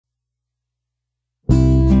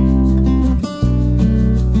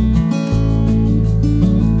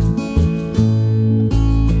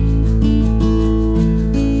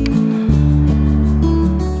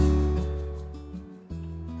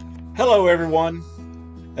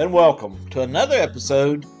everyone, and welcome to another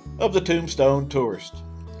episode of the Tombstone Tourist.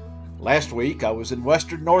 Last week I was in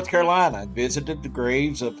western North Carolina and visited the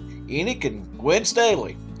graves of Enoch and Gwen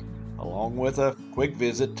Staley, along with a quick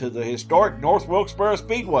visit to the historic North Wilkesboro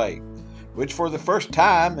Speedway, which for the first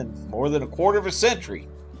time in more than a quarter of a century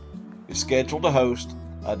is scheduled to host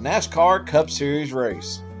a NASCAR Cup Series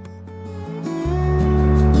race.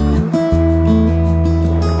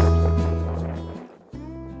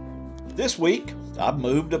 This week, I've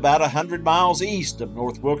moved about 100 miles east of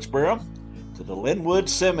North Wilkesboro to the Linwood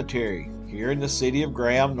Cemetery here in the city of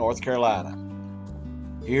Graham, North Carolina.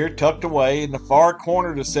 Here, tucked away in the far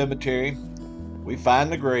corner of the cemetery, we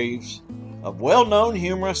find the graves of well-known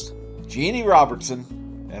humorist Jeanne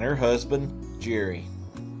Robertson and her husband, Jerry.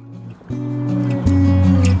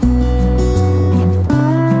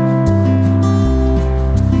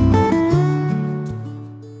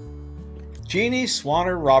 Jeanne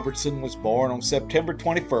Swanner Robertson was born on September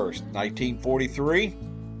 21st, 1943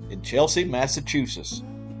 in Chelsea, Massachusetts,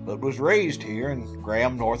 but was raised here in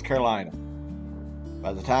Graham, North Carolina.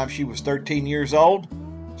 By the time she was 13 years old,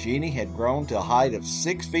 Jeanne had grown to a height of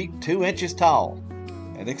 6 feet 2 inches tall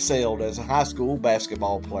and excelled as a high school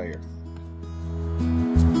basketball player.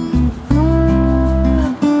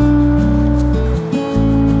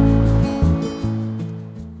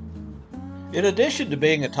 In addition to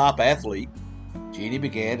being a top athlete, Jeanne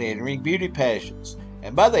began entering beauty pageants,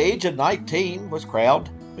 and by the age of 19 was crowned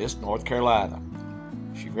Miss North Carolina.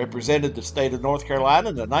 She represented the state of North Carolina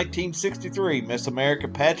in the 1963 Miss America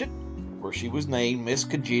pageant, where she was named Miss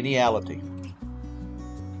Congeniality.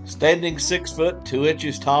 Standing 6 foot 2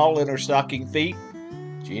 inches tall in her stocking feet,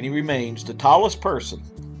 Jeanne remains the tallest person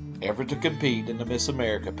ever to compete in the Miss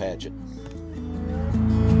America pageant.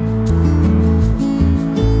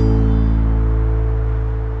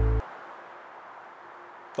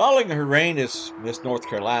 Following her reign as Miss North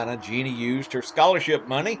Carolina, Jeanne used her scholarship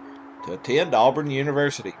money to attend Auburn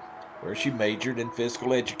University, where she majored in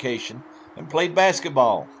physical education and played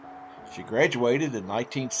basketball. She graduated in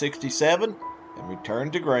 1967 and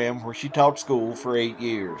returned to Graham, where she taught school for 8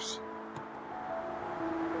 years.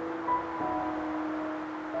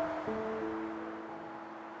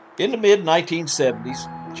 In the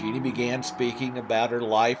mid-1970s, Jeanne began speaking about her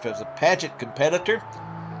life as a pageant competitor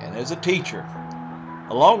and as a teacher.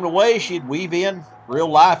 Along the way, she'd weave in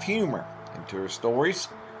real-life humor into her stories,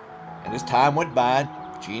 and as time went by,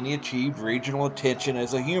 Jeanne achieved regional attention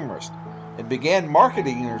as a humorist and began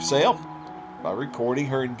marketing herself by recording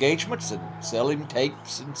her engagements and selling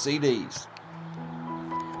tapes and CDs.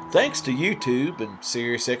 Thanks to YouTube and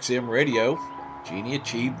Sirus-XM Radio, Jeanne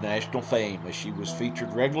achieved national fame as she was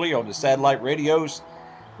featured regularly on the satellite radio's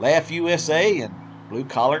Laugh USA and Blue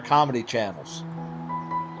Collar comedy channels.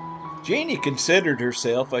 Jeanne considered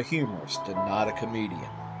herself a humorist and not a comedian.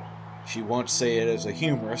 She once said, as a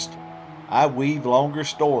humorist, I weave longer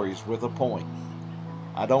stories with a point.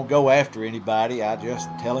 I don't go after anybody, I just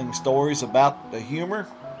telling stories about the humor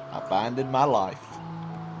I find in my life.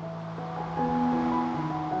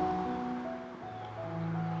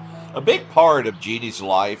 A big part of Jeanne's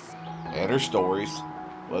life and her stories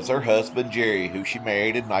was her husband Jerry, who she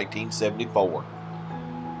married in 1974.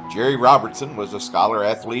 Jerry Robertson was a scholar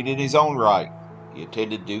athlete in his own right. He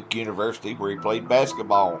attended Duke University, where he played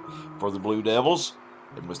basketball for the Blue Devils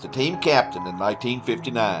and was the team captain in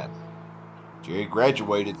 1959. Jerry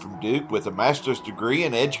graduated from Duke with a master's degree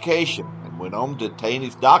in education and went on to obtain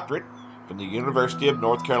his doctorate from the University of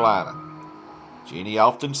North Carolina. Jeanne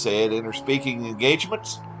often said in her speaking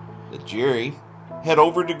engagements that Jerry had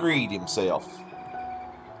over-degreed himself.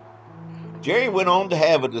 Jerry went on to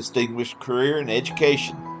have a distinguished career in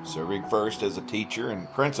education, serving first as a teacher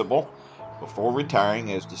and principal before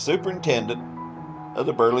retiring as the superintendent of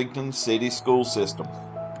the Burlington City School System.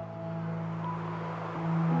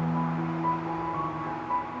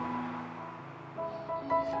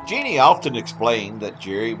 Jeanne often explained that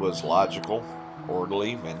Jerry was logical,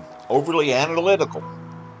 orderly, and overly analytical.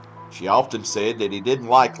 She often said that he didn't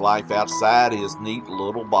like life outside his neat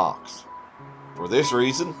little box. For this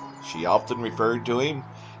reason, she often referred to him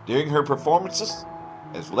during her performances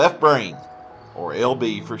as Left Brain, or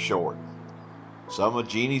LB for short. Some of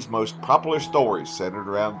Jeanne's most popular stories centered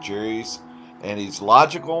around Jerry's and his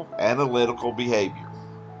logical, analytical behavior.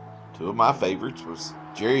 Two of my favorites was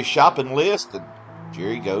Jerry's shopping list and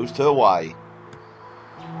Jerry Goes to Hawaii.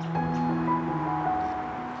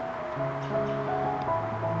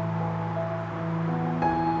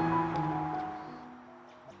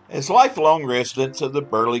 As lifelong residents of the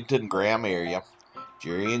Burlington-Graham area,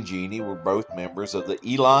 Jerry and Jeanne were both members of the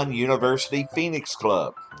Elon University Phoenix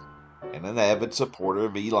Club. and an avid supporter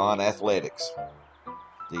of Elon athletics.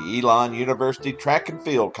 The Elon University Track and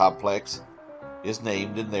Field Complex is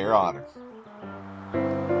named in their honor.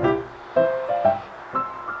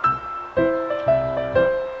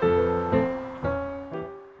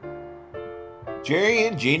 Jerry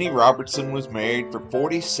and Jeanne Robertson was married for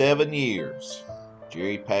 47 years.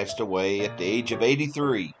 Jerry passed away at the age of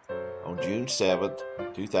 83 on June 7,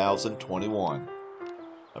 2021.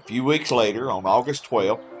 A few weeks later, on August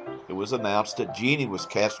 12th, it was announced that Jeanne was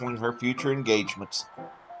canceling her future engagements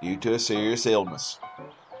due to a serious illness.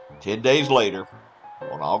 10 days later,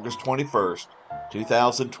 on August 21st,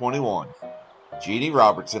 2021, Jeanne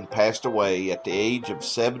Robertson passed away at the age of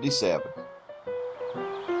 77.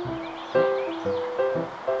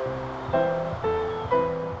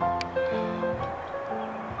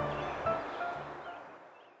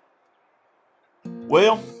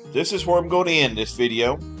 Well, this is where I'm going to end this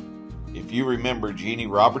video. If you remember Jeanne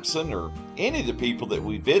Robertson or any of the people that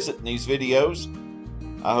we visit in these videos,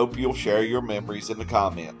 I hope you'll share your memories in the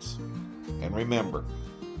comments. And remember,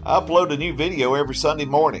 I upload a new video every Sunday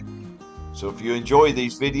morning. So if you enjoy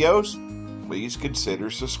these videos, please consider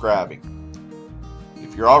subscribing.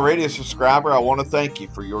 If you're already a subscriber, I want to thank you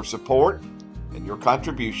for your support and your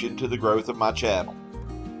contribution to the growth of my channel.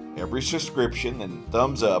 Every subscription and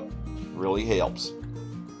thumbs up really helps.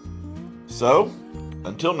 So,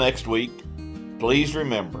 until next week, please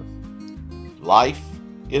remember, life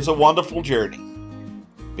is a wonderful journey.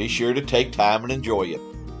 Be sure to take time and enjoy it.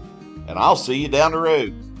 And I'll see you down the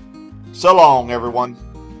road. So long, everyone.